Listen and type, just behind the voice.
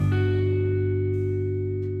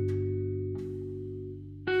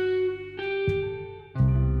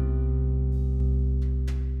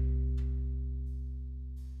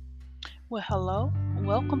Well, hello.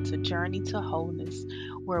 Welcome to Journey to Wholeness,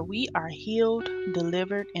 where we are healed,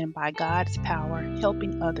 delivered, and by God's power,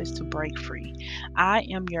 helping others to break free. I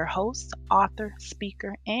am your host, author,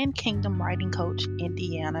 speaker, and kingdom writing coach,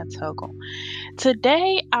 Indiana Tuggle.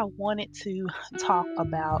 Today, I wanted to talk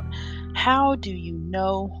about how do you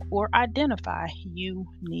know or identify you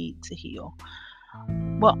need to heal?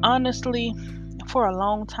 Well, honestly, for a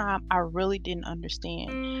long time, I really didn't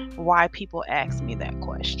understand why people ask me that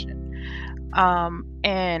question.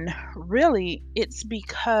 And really, it's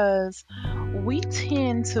because we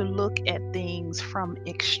tend to look at things from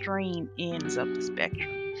extreme ends of the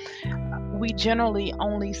spectrum. We generally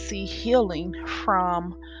only see healing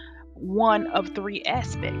from one of three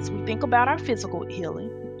aspects. We think about our physical healing,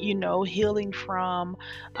 healing from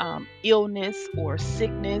illness or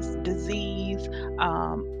sickness, disease,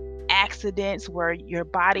 um, accidents where your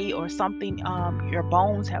body or something, your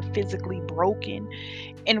bones have physically broken.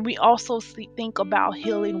 And we also think about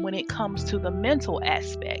healing when it comes to the mental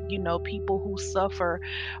aspect. People who suffer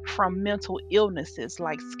from mental illnesses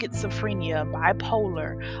like schizophrenia,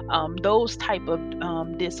 bipolar, those type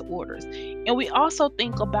of disorders. And we also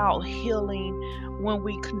think about healing when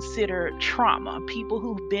we consider trauma, people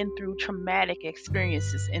who've been through traumatic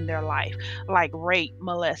experiences in their life, like rape,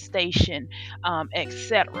 molestation,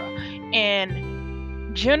 etc.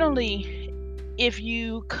 And generally,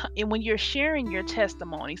 and when you're sharing your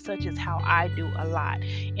testimony, such as how I do a lot,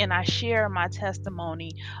 and I share my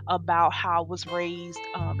testimony about how I was raised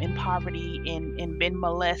in poverty and been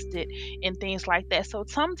molested and things like that. So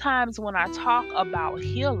sometimes when I talk about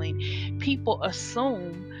healing, people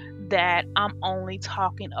assume that I'm only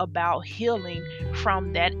talking about healing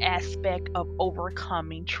from that aspect of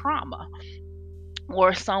overcoming trauma,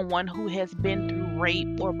 or someone who has been through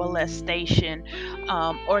rape or molestation,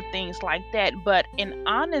 or things like that. But and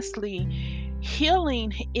honestly,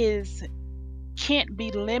 healing is can't be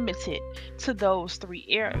limited to those three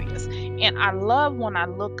areas. And I love when I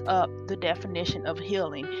look up the definition of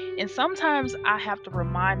healing. And sometimes I have to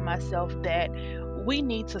remind myself that we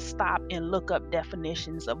need to stop and look up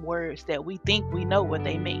definitions of words that we think we know what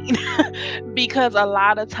they mean. Because a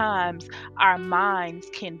lot of times our minds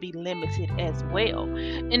can be limited as well.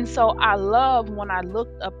 And so I love when I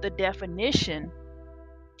looked up the definition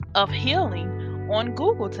of healing on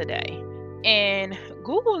Google today. And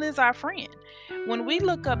Google is our friend. When we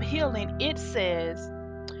look up healing, it says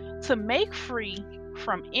to make free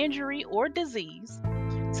from injury or disease,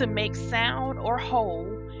 to make sound or whole,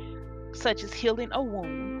 such as healing a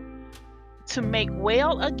wound, to make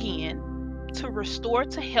well again, to restore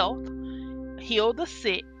to health, heal the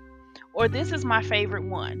sick, or this is my favorite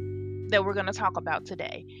one that we're going to talk about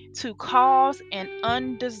today, to cause an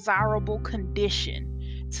undesirable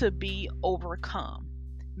condition to be overcome,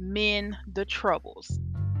 mend the troubles.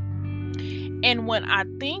 And when I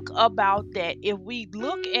think about that, if we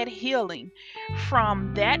look at healing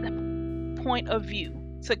from that point of view,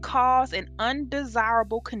 to cause an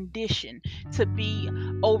undesirable condition to be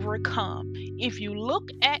overcome, if you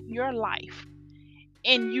look at your life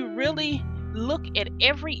and you really look at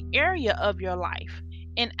every area of your life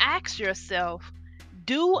and ask yourself,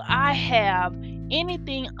 do I have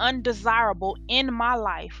anything undesirable in my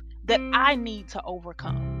life that I need to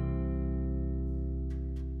overcome?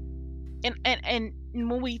 And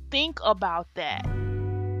when we think about that,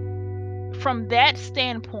 from that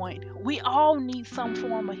standpoint, we all need some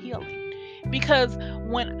form of healing. Because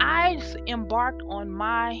when I embarked on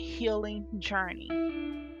my healing journey,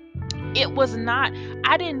 it was not,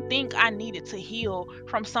 I didn't think I needed to heal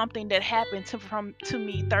from something that happened to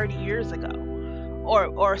me 30 years ago,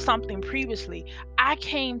 or something previously. I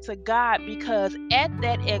came to God because at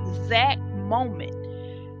that exact moment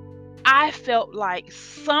I felt like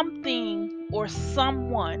something or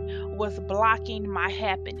someone was blocking my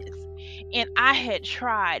happiness. And I had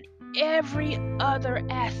tried every other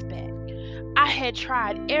aspect. I had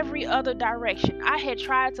tried every other direction. I had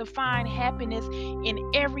tried to find happiness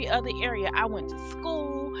in every other area. I went to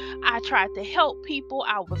school. I tried to help people.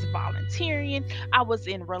 I was volunteering. I was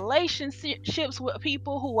in relationships with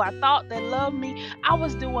people who I thought that loved me. I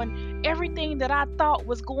was doing everything that I thought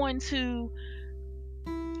was going to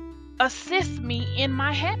assist me in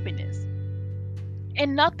my happiness,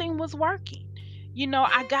 and nothing was working.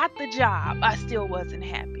 I got the job, I still wasn't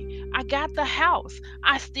happy. I got the house,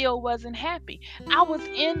 I still wasn't happy. I was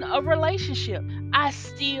in a relationship, I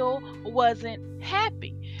still wasn't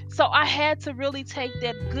happy. So I had to really take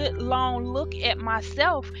that good long look at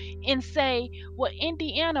myself and say, well,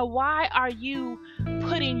 Indiana, why are you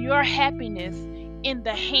putting your happiness in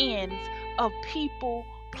the hands of people,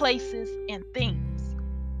 places, and things?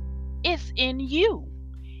 It's in you.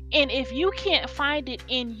 And if you can't find it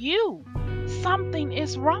in you, something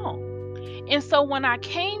is wrong. And so when I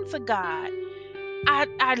came to God,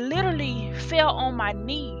 I literally fell on my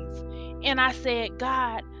knees and I said,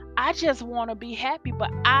 God, I just want to be happy,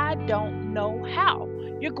 but I don't know how.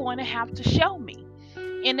 You're going to have to show me.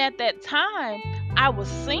 And at that time, I was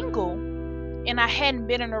single and I hadn't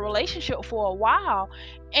been in a relationship for a while.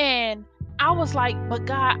 And I was like, but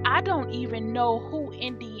God, I don't even know who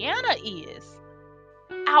Indiana is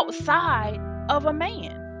outside of a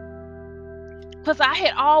man. Because I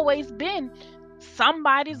had always been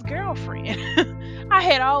somebody's girlfriend. I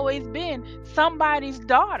had always been somebody's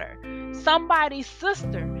daughter, somebody's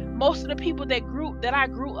sister. Most of the people that I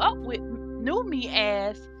grew up with knew me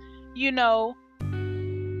as, you know,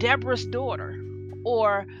 Deborah's daughter,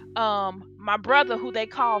 or my brother who they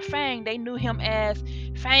call Fang. They knew him as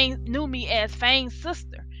Fang, knew me as Fang's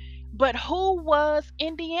sister. But who was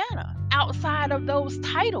Indiana outside of those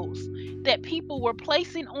titles that people were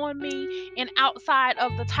placing on me, and outside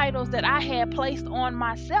of the titles that I had placed on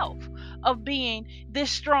myself of being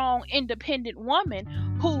this strong, independent woman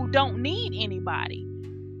who don't need anybody?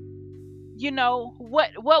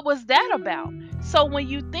 What was that about? So when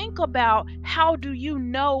you think about how do you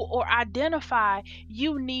know or identify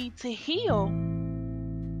you need to heal,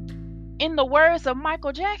 in the words of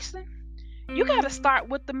Michael Jackson, you got to start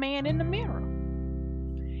with the man in the mirror.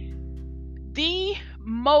 The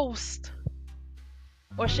most,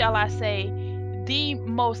 or shall I say, the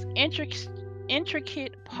most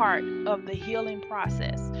intricate part of the healing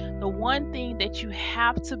process, the one thing that you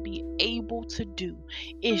have to be able to do,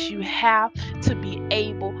 is you have to be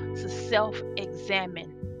able to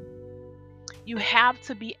self-examine. You have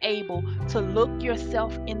to be able to look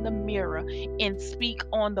yourself in the mirror and speak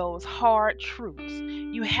on those hard truths.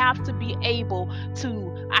 You have to be able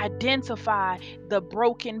to identify the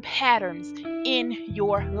broken patterns in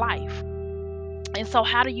your life. And so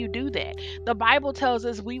how do you do that? The Bible tells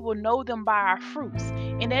us we will know them by our fruits,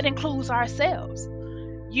 and that includes ourselves.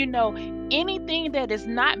 Anything that is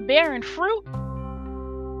not bearing fruit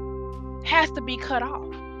has to be cut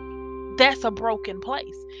off. That's a broken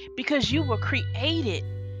place, because you were created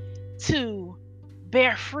to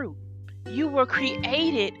bear fruit. You were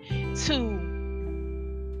created to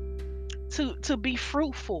be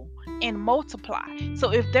fruitful and multiply.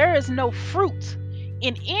 So if there is no fruit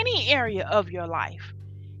in any area of your life,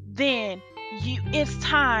 then it's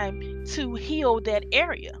time to heal that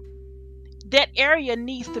area. That area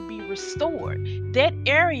needs to be restored. That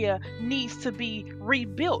area needs to be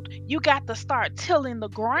rebuilt. You got to start tilling the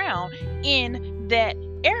ground in that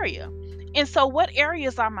area. And so what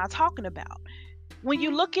areas am I talking about? When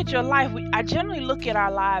you look at your life, I generally look at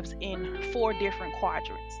our lives in 4 different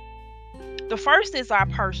quadrants. The first is our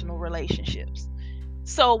personal relationships.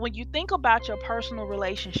 So when you think about your personal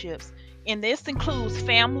relationships, and this includes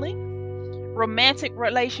family, romantic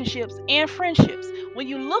relationships, and friendships, when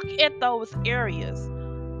you look at those areas,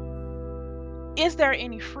 is there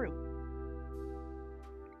any fruit?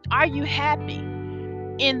 Are you happy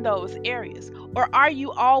in those areas? Or are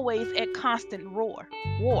you always at constant war?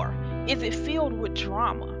 Is it filled with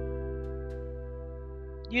drama?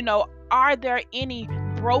 Are there any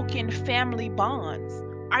broken family bonds?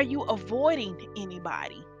 Are you avoiding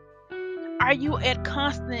anybody? Are you in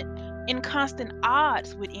constant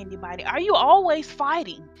odds with anybody? Are you always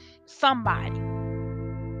fighting somebody?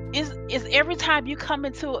 Is every time you come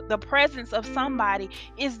into the presence of somebody,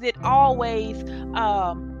 is it always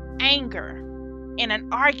anger and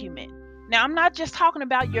an argument? Now, I'm not just talking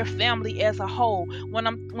about your family as a whole.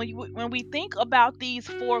 When we think about these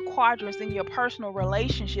 4 quadrants in your personal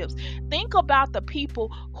relationships, think about the people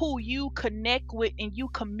who you connect with and you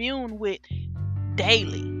commune with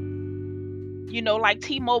daily. Like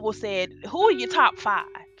T-Mobile said, who are your top 5?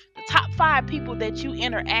 The top 5 people that you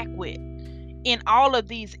interact with in all of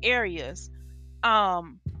these areas,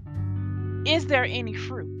 is there any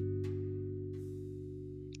fruit?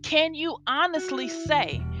 Can you honestly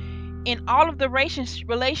say, in all of the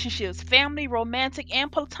relationships, family, romantic,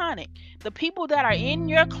 and platonic, the people that are in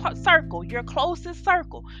your circle, your closest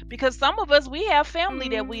circle, because some of us, we have family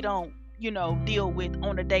that we don't deal with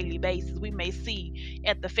on a daily basis. We may see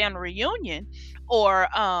at the family reunion or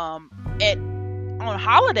on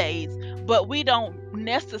holidays, but we don't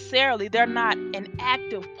necessarily, they're not an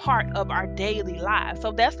active part of our daily lives.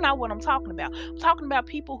 So that's not what I'm talking about. I'm talking about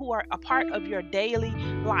people who are a part of your daily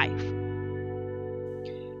life.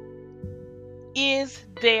 Is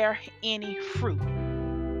there any fruit?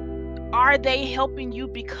 Are they helping you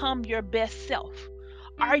become your best self?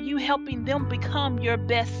 Are you helping them become your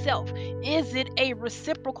best self? Is it a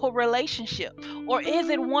reciprocal relationship, or is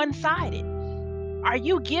it one-sided? Are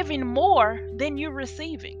you giving more than you're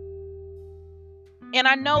receiving? And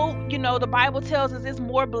I know, the Bible tells us it's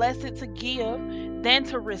more blessed to give than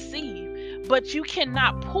to receive, but you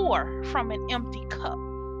cannot pour from an empty cup.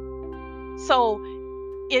 So,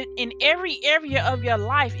 in every area of your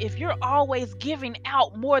life, if you're always giving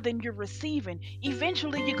out more than you're receiving,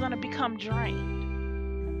 eventually you're going to become drained.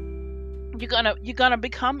 You're going to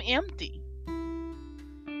become empty.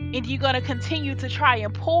 And you're going to continue to try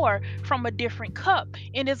and pour from a different cup,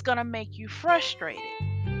 and it's going to make you frustrated.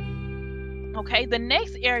 Okay, the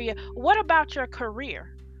next area, what about your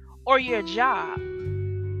career or your job?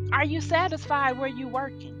 Are you satisfied where you're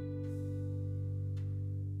working?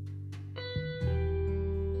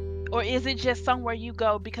 Or is it just somewhere you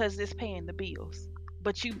go because it's paying the bills?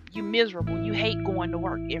 But you're miserable. You hate going to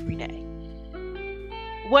work every day.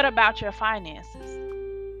 What about your finances?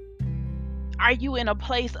 Are you in a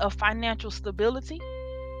place of financial stability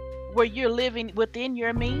where you're living within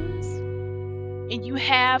your means and you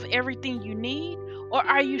have everything you need? Or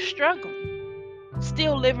are you struggling,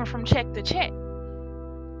 still living from check to check?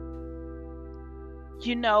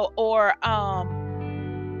 Or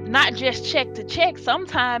not just check to check.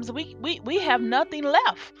 Sometimes we have nothing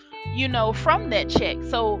left, from that check.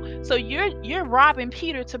 So you're robbing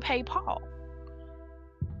Peter to pay Paul.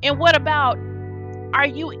 And what about, are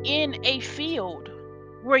you in a field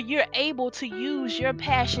where you're able to use your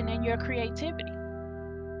passion and your creativity?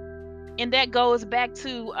 And that goes back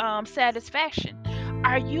to satisfaction.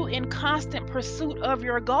 Are you in constant pursuit of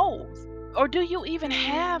your goals? Or do you even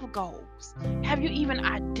have goals? Have you even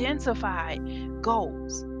identified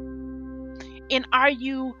goals? And are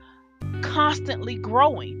you constantly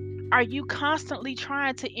growing? Are you constantly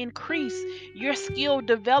trying to increase your skill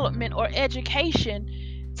development or education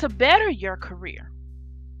to better your career?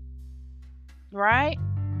 Right?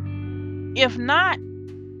 If not,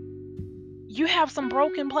 you have some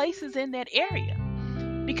broken places in that area,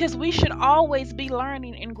 because we should always be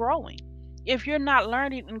learning and growing. If you're not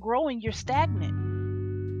learning and growing, you're stagnant.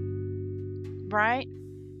 Right?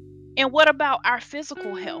 And what about our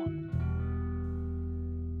physical health?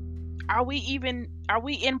 Are we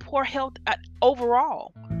in poor health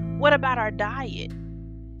overall? What about our diet,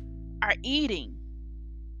 our eating?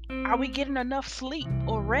 Are we getting enough sleep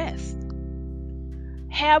or rest?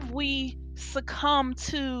 Have we succumbed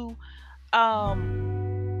to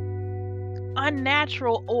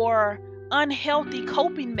unnatural or unhealthy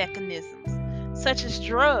coping mechanisms, such as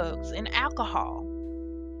drugs and alcohol?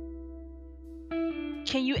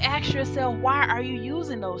 Can you ask yourself, why are you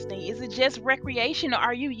using those things? Is it just recreation, or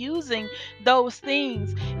are you using those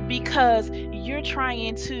things because you're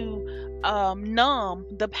trying to numb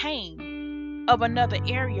the pain of another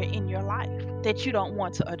area in your life that you don't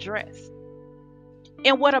want to address?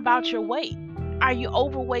 And what about your weight? Are you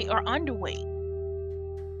overweight or underweight?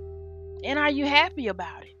 And are you happy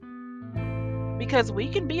about it? Because we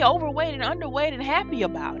can be overweight and underweight and happy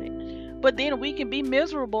about it, but then we can be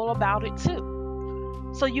miserable about it too.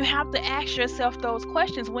 So you have to ask yourself those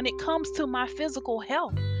questions. When it comes to my physical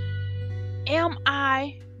health, am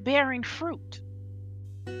I bearing fruit?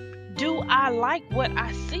 Do I like what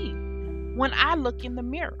I see when I look in the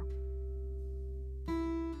mirror?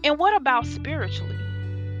 And what about spiritually?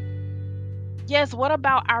 Yes, what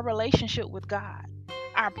about our relationship with God,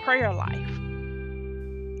 our prayer life?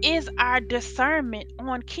 Is our discernment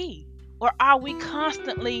on key? Or are we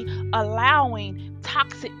constantly allowing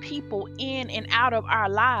toxic people in and out of our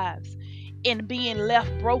lives and being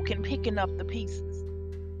left broken, picking up the pieces?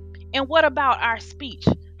 And what about our speech?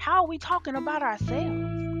 How are we talking about ourselves?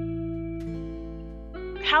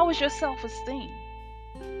 How is your self-esteem?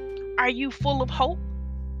 Are you full of hope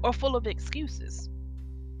or full of excuses?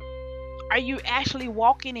 Are you actually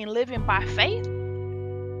walking and living by faith?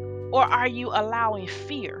 Or are you allowing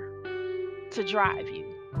fear to drive you?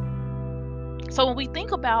 So when we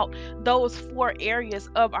think about those 4 areas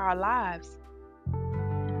of our lives,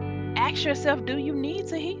 ask yourself, do you need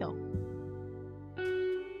to heal?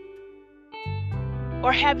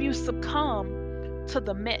 Or have you succumbed to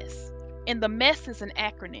the mess? And the mess is an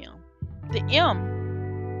acronym. The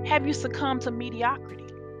M, have you succumbed to mediocrity?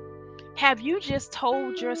 Have you just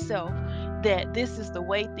told yourself that this is the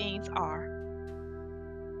way things are?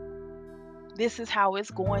 This is how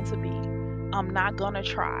it's going to be. I'm not going to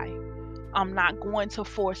try. I'm not going to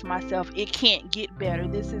force myself. It can't get better.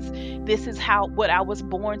 This is how what I was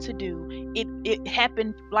born to do. It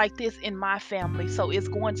happened like this in my family, so it's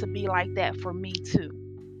going to be like that for me too.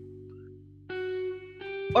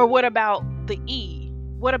 Or what about the E?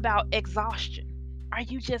 What about exhaustion? Are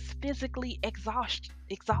you just physically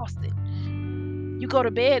exhausted? You go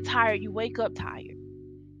to bed tired, you wake up tired.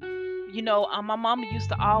 My mama used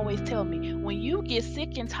to always tell me, when you get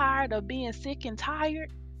sick and tired of being sick and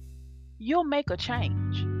tired, you'll make a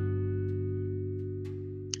change.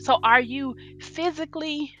 So are you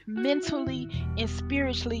physically, mentally, and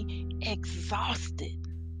spiritually exhausted?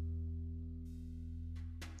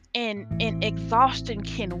 And exhaustion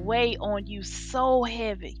can weigh on you so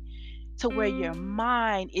heavy to where your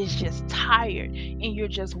mind is just tired and you're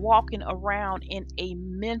just walking around in a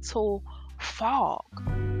mental fog.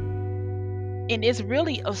 And it's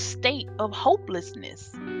really a state of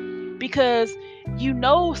hopelessness because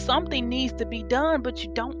something needs to be done, but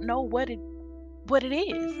you don't know what it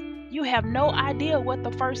is. You have no idea what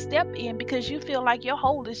the first step is because you feel like your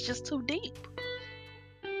hole is just too deep.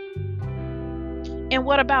 And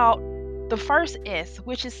what about the first S,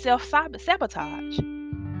 which is self-sabotage?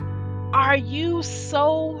 Are you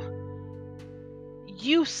so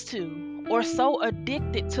used to or so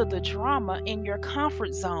addicted to the drama in your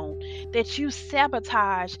comfort zone that you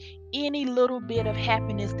sabotage any little bit of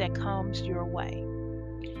happiness that comes your way?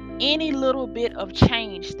 Any little bit of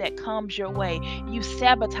change that comes your way, you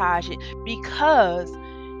sabotage it because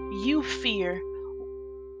you fear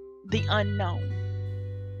the unknown.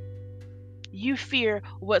 You fear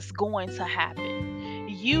what's going to happen.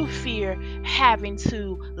 You fear having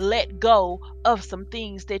to let go of some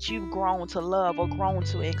things that you've grown to love or grown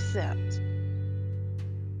to accept.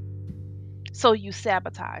 So you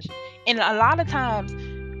sabotage it. And a lot of times,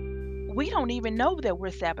 we don't even know that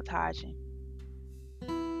we're sabotaging.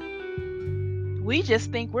 We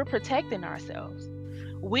just think we're protecting ourselves.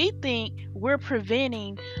 We think we're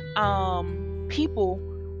preventing people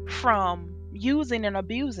from using and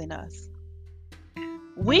abusing us.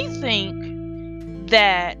 We think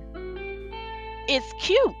that it's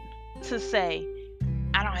cute to say,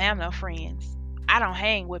 I don't have no friends. I don't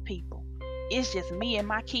hang with people. It's just me and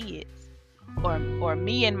my kids, or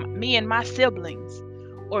me and my siblings,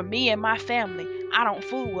 or me and my family. I don't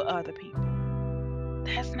fool with other people.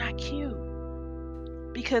 That's not cute.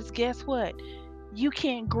 Because guess what? You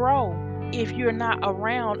can't grow if you're not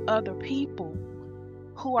around other people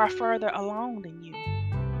who are further along than you.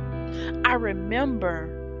 I remember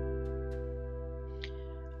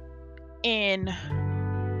in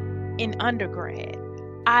undergrad,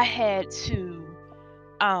 I had to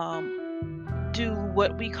do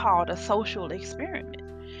what we called a social experiment.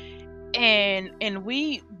 And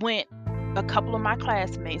we went, a couple of my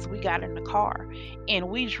classmates, we got in the car and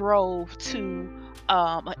we drove to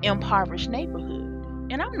an impoverished neighborhood.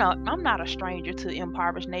 And I'm not a stranger to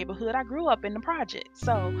impoverished neighborhood. I grew up in the project.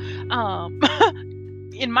 So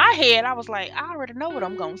in my head I was like, I already know what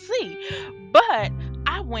I'm gonna see. But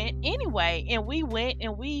I went anyway, and we went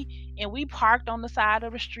and we parked on the side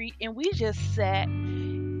of the street and we just sat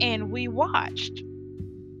and we watched.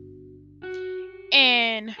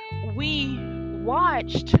 And we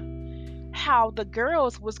watched how the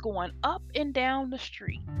girls was going up and down the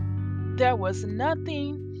street. There was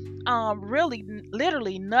nothing, really,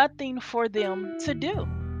 literally nothing for them to do.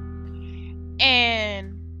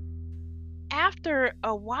 And after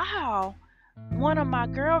a while, one of my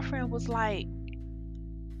girlfriend was like,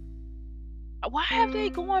 why have they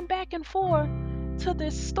going back and forth to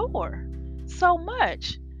this store so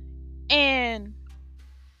much? And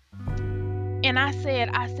I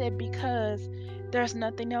said because there's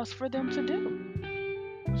nothing else for them to do.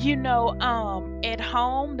 At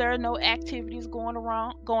home there are no activities going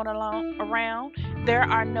around. There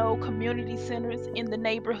are no community centers in the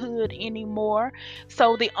neighborhood anymore.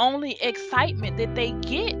 So the only excitement that they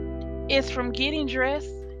get is from getting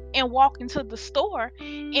dressed and walking to the store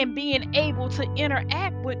and being able to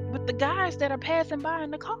interact with the guys that are passing by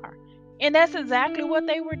in the car. And that's exactly what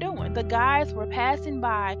they were doing. The guys were passing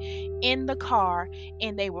by in the car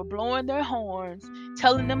and they were blowing their horns,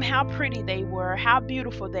 telling them how pretty they were, how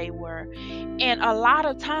beautiful they were. And a lot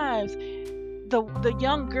of times, the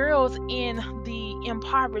young girls in the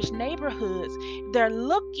impoverished neighborhoods, they're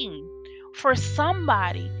looking for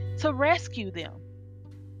somebody to rescue them.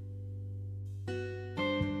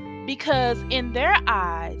 Because in their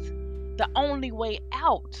eyes, the only way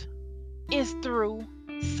out is through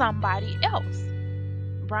somebody else,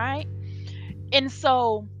 right? And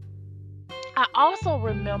so I also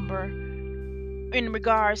remember, in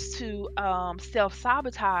regards to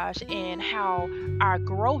self-sabotage and how our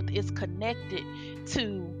growth is connected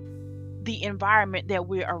to the environment that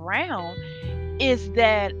we're around, is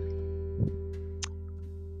that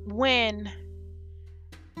when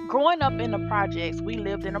growing up in the projects, we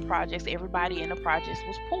lived in the projects, everybody in the projects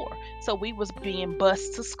was poor, so we was being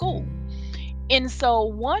bused to school. And so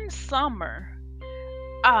one summer,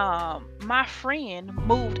 my friend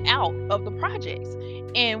moved out of the projects.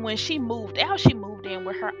 And when she moved out, she moved in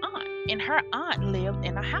with her aunt. And her aunt lived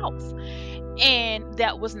in a house. And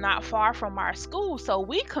that was not far from our school. So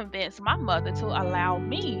we convinced my mother to allow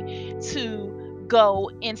me to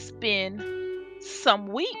go and spend some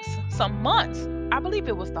weeks, some months. I believe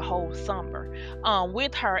it was the whole summer,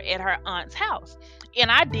 with her at her aunt's house,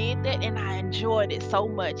 and I did that, and I enjoyed it so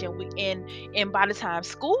much. And by the time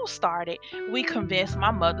school started, we convinced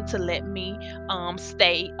my mother to let me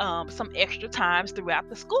stay some extra times throughout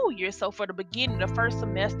the school year. So for the beginning, the first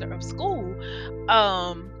semester of school,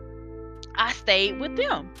 um, I stayed with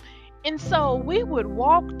them, and so we would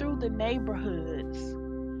walk through the neighborhoods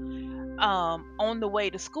on the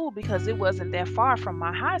way to school because it wasn't that far from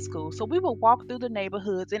my high school. So we would walk through the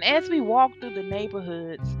neighborhoods, and as we walked through the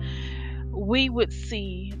neighborhoods, we would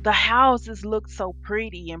see the houses looked so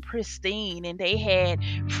pretty and pristine, and they had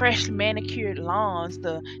fresh manicured lawns.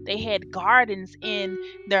 They had gardens in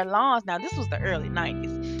their lawns. Now this was the early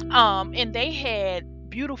 90s. And they had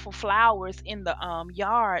beautiful flowers in the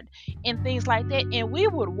yard and things like that. And we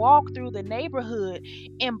would walk through the neighborhood,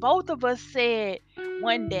 and both of us said,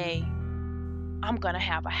 one day I'm going to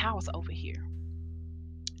have a house over here.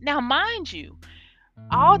 Now, mind you,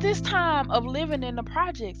 all this time of living in the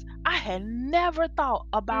projects, I had never thought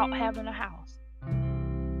about having a house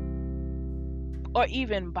or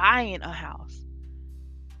even buying a house.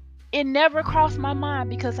 It never crossed my mind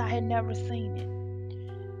because I had never seen it.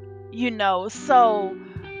 So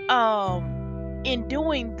in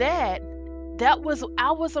doing that,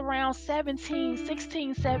 I was around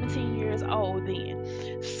 16, 17 years old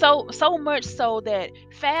then. So much so that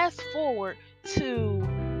fast forward to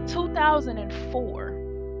 2004.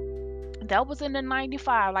 That was in the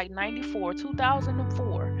 95, like 94,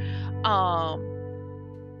 2004.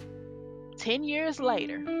 10 years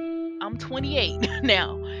later, I'm 28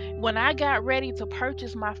 now. When I got ready to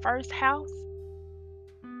purchase my first house,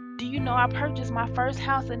 do you know I purchased my first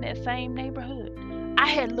house in that same neighborhood? I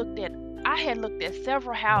had looked at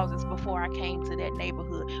several houses before I came to that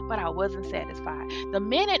neighborhood, but I wasn't satisfied. The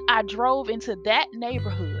minute I drove into that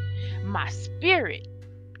neighborhood, my spirit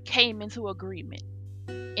came into agreement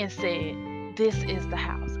and said, this is the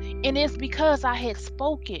house. And it's because I had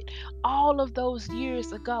spoken all of those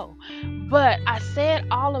years ago. But I said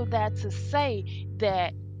all of that to say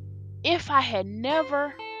that if I had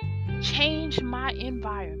never changed my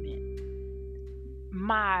environment,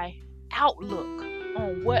 my outlook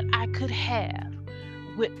on what I could have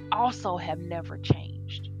would also have never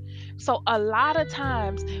changed. So a lot of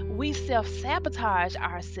times we self-sabotage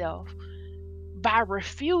ourselves by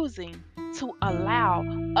refusing to allow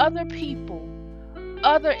other people,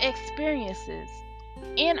 other experiences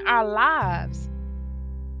in our lives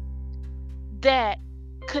that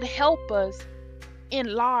could help us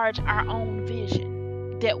enlarge our own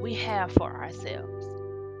vision that we have for ourselves.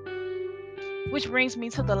 Which brings me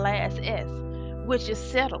to the last S, which is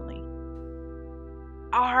settling.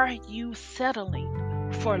 Are you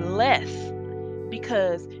settling for less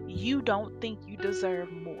because you don't think you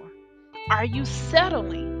deserve more? Are you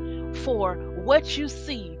settling for what you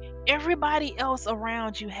see everybody else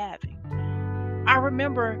around you having? I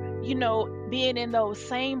remember, being in those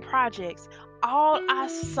same projects, all I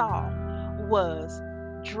saw was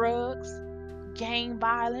drugs, gang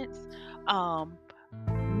violence,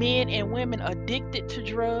 men and women addicted to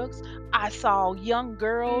drugs. I saw young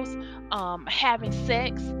girls having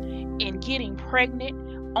sex and getting pregnant,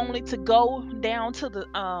 only to go down to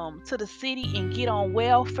the city and get on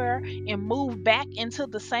welfare and move back into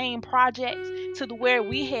the same projects, to the where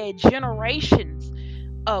we had generations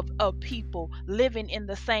of people living in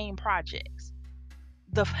the same projects.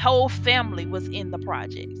 The whole family was in the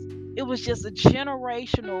projects. It was just a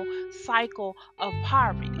generational cycle of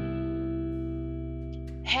poverty.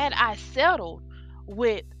 Had I settled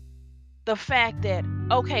with the fact that,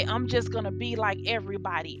 okay, I'm just going to be like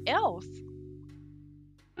everybody else,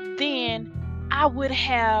 then I would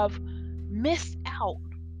have missed out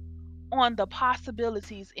on the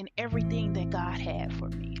possibilities in everything that God had for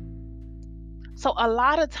me. So a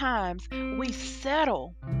lot of times we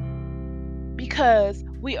settle because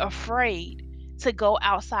we're afraid to go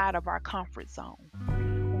outside of our comfort zone.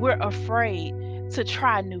 We're afraid to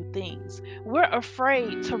try new things. We're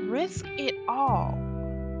afraid to risk it all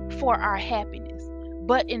for our happiness.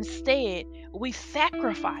 But instead, we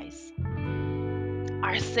sacrifice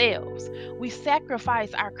ourselves. We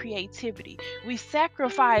sacrifice our creativity. We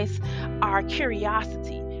sacrifice our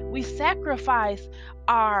curiosity. We sacrifice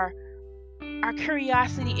our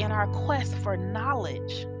curiosity and our quest for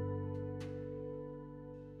knowledge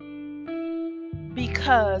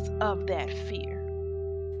because of that fear.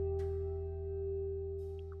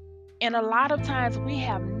 And a lot of times we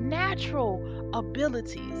have natural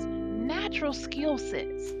abilities, natural skill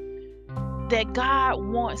sets that God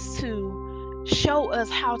wants to show us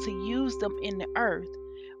how to use them in the earth,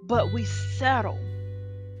 but we settle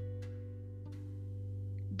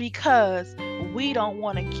because we don't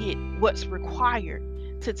want to get what's required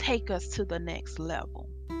to take us to the next level,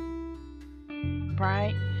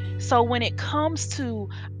 right? So when it comes to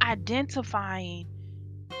identifying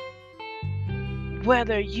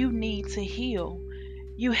whether you need to heal,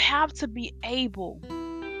 you have to be able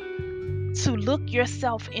to look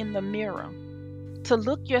yourself in the mirror, to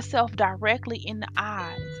look yourself directly in the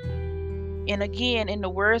eyes. And again, in the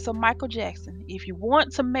words of Michael Jackson, if you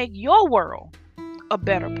want to make your world a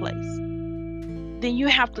better place, then you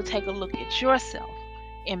have to take a look at yourself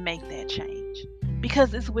and make that change,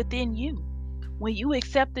 because it's within you. When you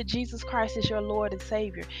accepted Jesus Christ as your Lord and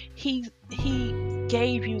Savior, He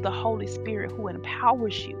gave you the Holy Spirit who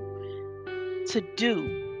empowers you to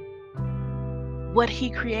do what He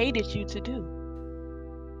created you to do.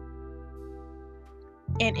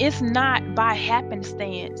 And it's not by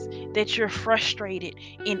happenstance that you're frustrated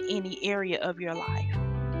in any area of your life.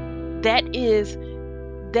 That is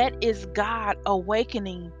God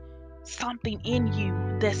awakening something in you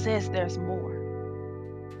that says there's more.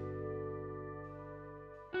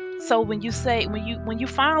 So when you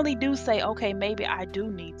finally do say, okay, maybe I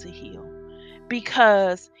do need to heal,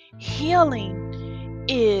 because healing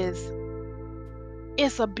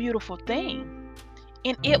it's a beautiful thing,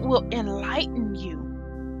 and it will enlighten you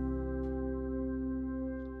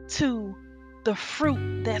to the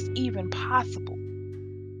fruit that's even possible.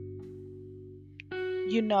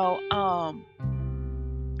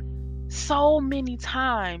 So many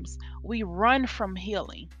times we run from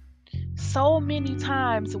healing. So many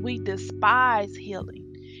times we despise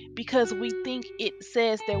healing because we think it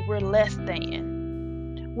says that we're less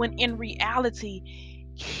than. When in reality,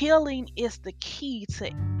 healing is the key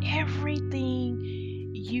to everything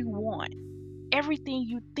you want, everything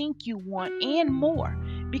you think you want, and more.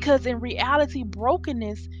 Because in reality,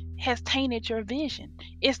 brokenness has tainted your vision.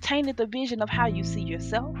 It's tainted the vision of how you see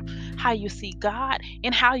yourself, how you see God,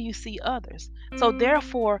 and how you see others. So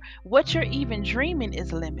therefore, what you're even dreaming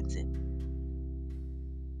is limited.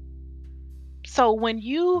 So when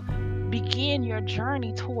you begin your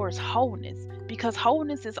journey towards wholeness, because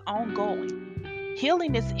wholeness is ongoing,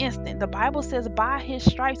 healing is instant. The Bible says, by His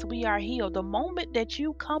stripes we are healed. The moment that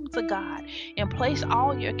you come to God and place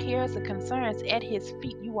all your cares and concerns at His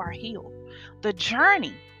feet, you are healed. The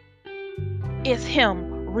journey is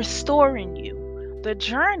Him restoring you. The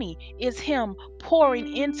journey is Him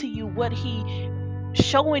pouring into you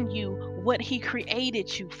showing you what He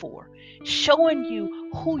created you for, showing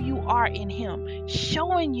you who you are in Him,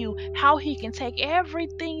 showing you how He can take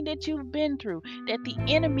everything that you've been through, that the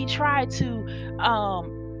enemy tried to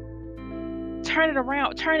turn it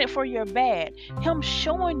around, turn it for your bad. Him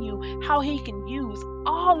showing you how He can use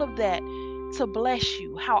all of that to bless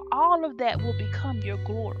you, how all of that will become your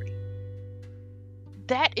glory.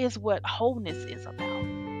 That is what wholeness is about.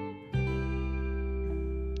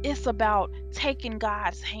 It's about taking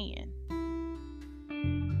God's hand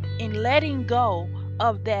and letting go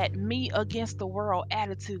of that me against the world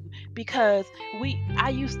attitude, because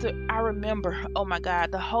I remember, oh my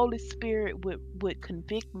God, the Holy Spirit would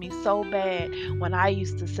convict me so bad when I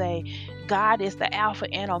used to say God is the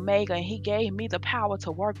Alpha and Omega and He gave me the power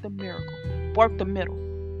to work the middle.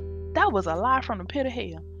 That was a lie from the pit of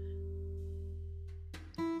hell.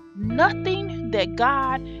 Nothing that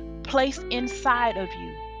God placed inside of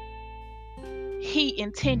you He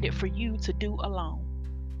intended for you to do alone.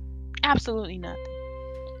 Absolutely nothing.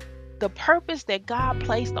 The purpose that God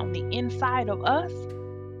placed on the inside of us,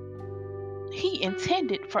 He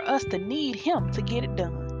intended for us to need Him to get it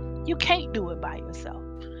done. You can't do it by yourself.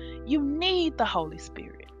 You need the Holy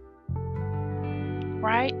Spirit,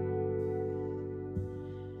 right?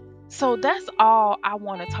 So that's all I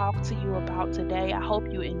want to talk to you about today. I hope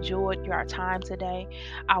you enjoyed your time today.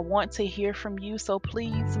 I want to hear from you, so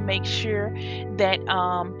please make sure that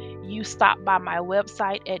you stop by my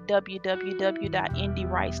website at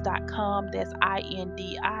www.indiwrites.com. That's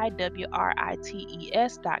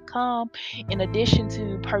INDIWRITES.com. In addition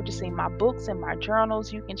to purchasing my books and my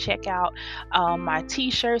journals, you can check out my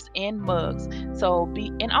t-shirts and mugs.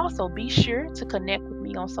 Also be sure to connect with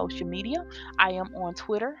me on social media. I am on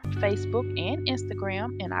Twitter, Facebook, and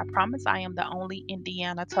Instagram, and I promise I am the only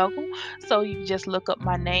Indiana Tuggle. So you just look up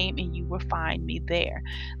my name and you will find me there.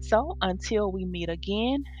 So until we meet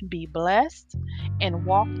again, be blessed and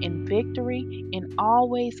walk in victory, and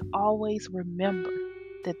always, always remember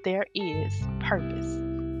that there is purpose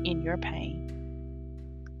in your pain.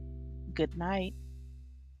 Good night.